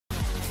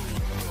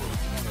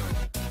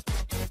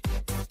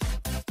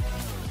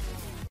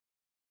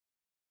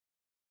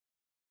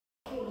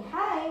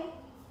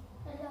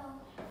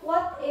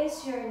What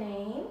is your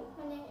name?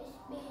 My name is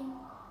Bean.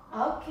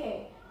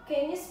 Okay.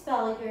 Can you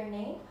spell your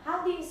name?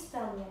 How do you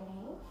spell your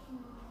name?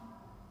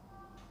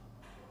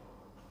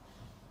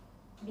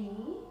 B.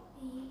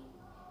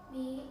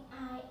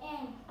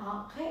 B-I-N.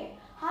 Okay.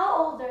 How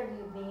old are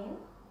you, Bean?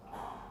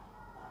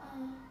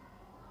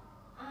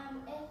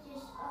 I'm 8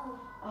 years old.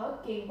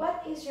 Okay.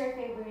 What is your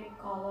favorite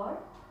color?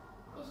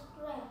 It's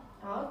red.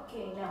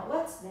 Okay. Now,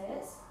 what's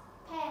this?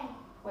 Pen,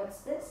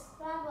 What's this?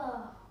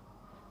 rubber,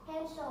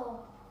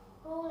 pencil,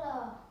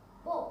 ruler,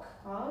 book,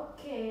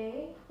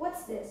 Okay.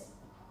 What's this?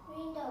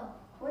 window,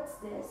 What's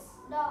this?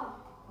 door,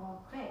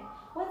 Okay.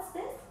 What's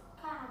this?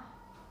 car,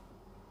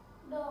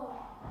 door,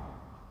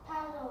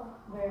 puzzle,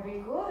 Very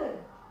good.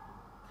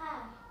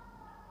 car,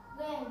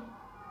 gun,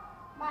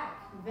 bike.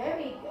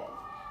 Very good.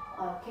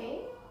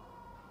 Okay.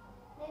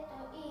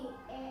 Letter E,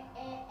 A,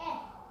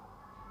 F.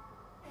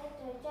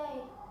 Letter J,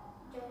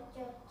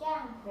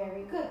 jam.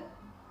 Very good.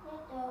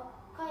 Letter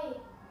K,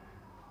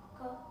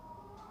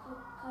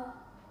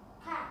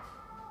 cat.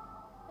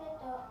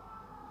 Letter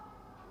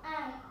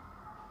I,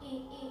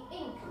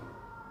 ink.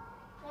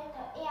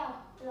 Letter L,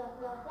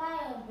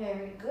 lion.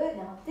 Very good.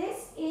 Now,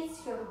 this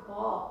is your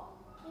ball.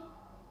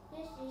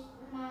 This is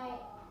my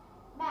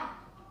bag.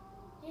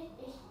 This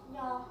is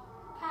your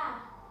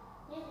car.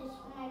 This is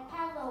my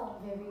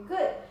puzzle. Very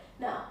good.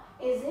 Now,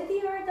 is it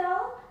your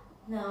doll?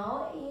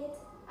 No,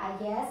 I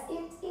guess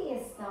it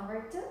is.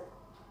 Number 2.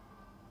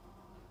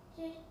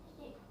 This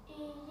is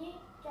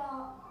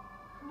your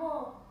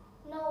ball.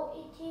 No,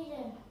 it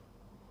isn't.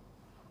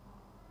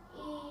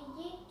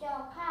 Is it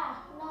your car?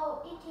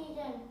 No, it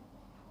isn't.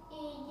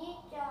 Is it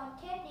your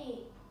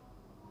teddy?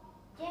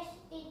 Yes,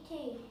 it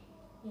is.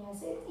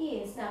 Yes, it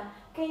is. Now,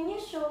 can you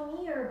show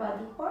me your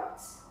body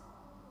parts?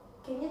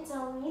 Can you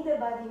tell me the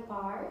body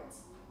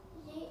parts?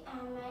 These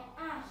are my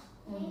eyes.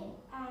 These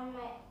are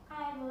my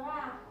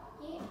eyebrows.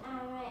 These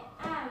are my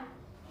arms.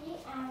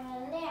 These are my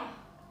legs.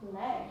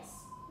 Legs.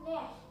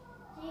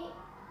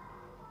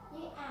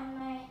 These are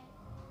my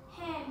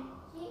hands.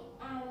 These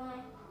are my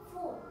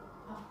foot.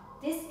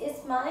 This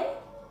is my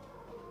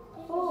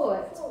This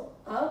foot. is foot.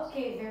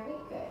 Okay, very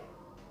good.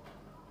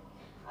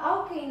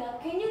 Okay, now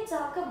can you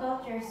talk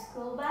about your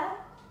school bag?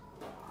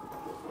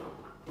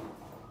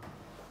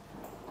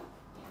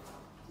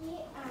 These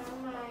are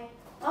my.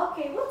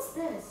 Okay, what's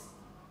this?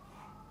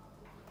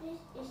 This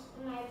is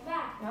my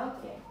bag.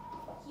 Okay.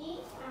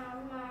 These are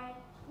my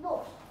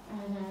books.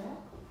 Mm-hmm.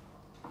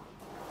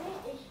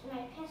 This is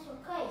my pencil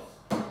case.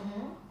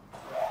 Mm-hmm.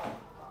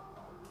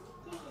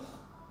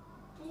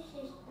 This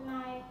is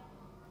my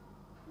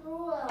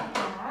ruler.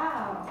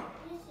 Wow.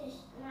 This is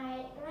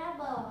my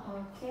rubber.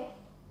 Okay.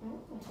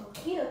 So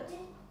cute.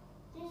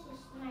 This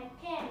is my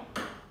pen.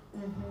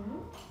 Mm-hmm.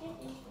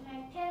 This is my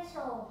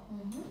pencil.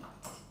 Mm-hmm.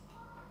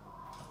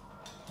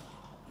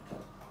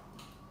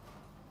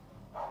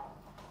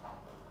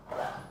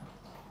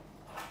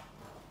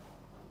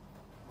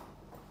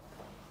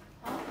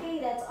 Okay,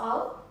 that's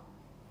all.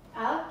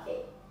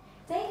 Okay.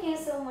 Thank you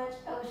so much,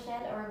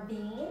 Ocean or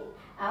Bean.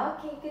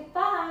 Okay,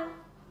 goodbye.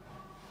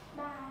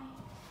 Bye.